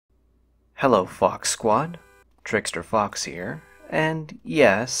Hello Fox Squad, Trickster Fox here, and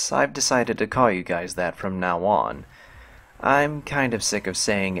yes, I've decided to call you guys that from now on. I'm kind of sick of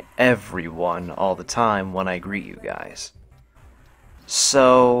saying everyone all the time when I greet you guys.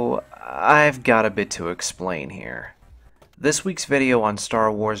 So, I've got a bit to explain here. This week's video on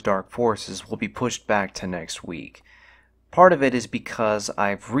Star Wars Dark Forces will be pushed back to next week. Part of it is because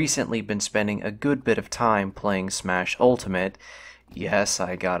I've recently been spending a good bit of time playing Smash Ultimate. Yes,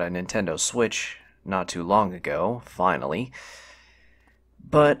 I got a Nintendo Switch not too long ago, finally.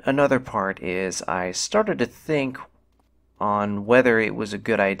 But another part is I started to think on whether it was a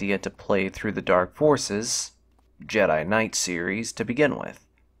good idea to play through the Dark Forces Jedi Knight series to begin with.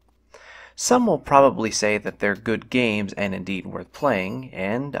 Some will probably say that they're good games and indeed worth playing,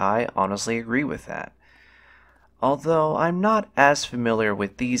 and I honestly agree with that. Although I'm not as familiar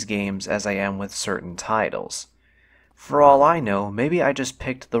with these games as I am with certain titles. For all I know, maybe I just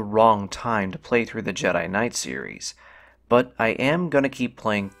picked the wrong time to play through the Jedi Knight series, but I am going to keep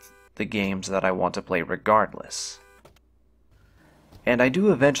playing the games that I want to play regardless. And I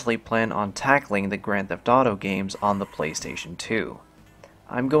do eventually plan on tackling the Grand Theft Auto games on the PlayStation 2.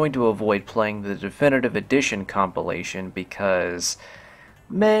 I'm going to avoid playing the Definitive Edition compilation because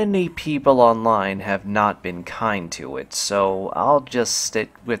many people online have not been kind to it, so I'll just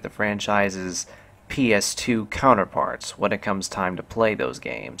stick with the franchise's PS2 counterparts when it comes time to play those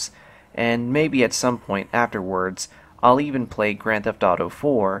games, and maybe at some point afterwards I'll even play Grand Theft Auto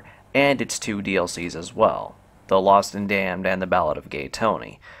 4 and its two DLCs as well, The Lost and Damned and The Ballad of Gay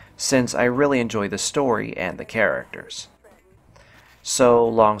Tony, since I really enjoy the story and the characters. So,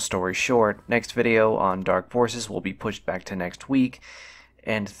 long story short, next video on Dark Forces will be pushed back to next week,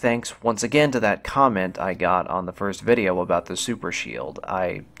 and thanks once again to that comment I got on the first video about the Super Shield.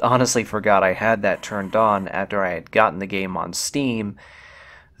 I honestly forgot I had that turned on after I had gotten the game on Steam,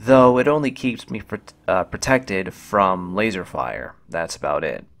 though it only keeps me protected from laser fire. That's about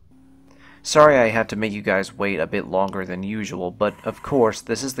it. Sorry I have to make you guys wait a bit longer than usual, but of course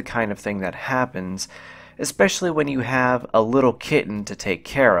this is the kind of thing that happens, especially when you have a little kitten to take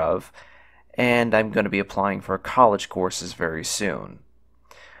care of, and I'm going to be applying for college courses very soon.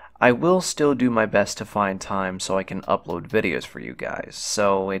 I will still do my best to find time so I can upload videos for you guys,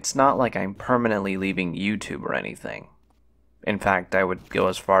 so it's not like I'm permanently leaving YouTube or anything. In fact, I would go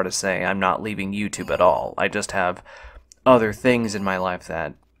as far to say I'm not leaving YouTube at all. I just have other things in my life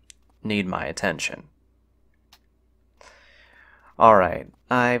that need my attention. Alright,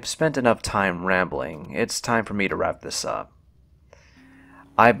 I've spent enough time rambling. It's time for me to wrap this up.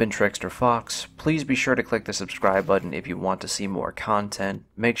 I've been Trickster Fox. Please be sure to click the subscribe button if you want to see more content.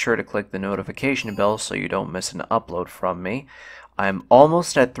 Make sure to click the notification bell so you don't miss an upload from me. I'm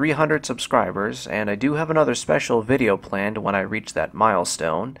almost at 300 subscribers, and I do have another special video planned when I reach that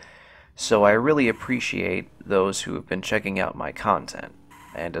milestone, so I really appreciate those who have been checking out my content.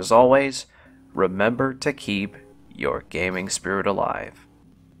 And as always, remember to keep your gaming spirit alive.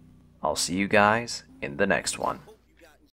 I'll see you guys in the next one.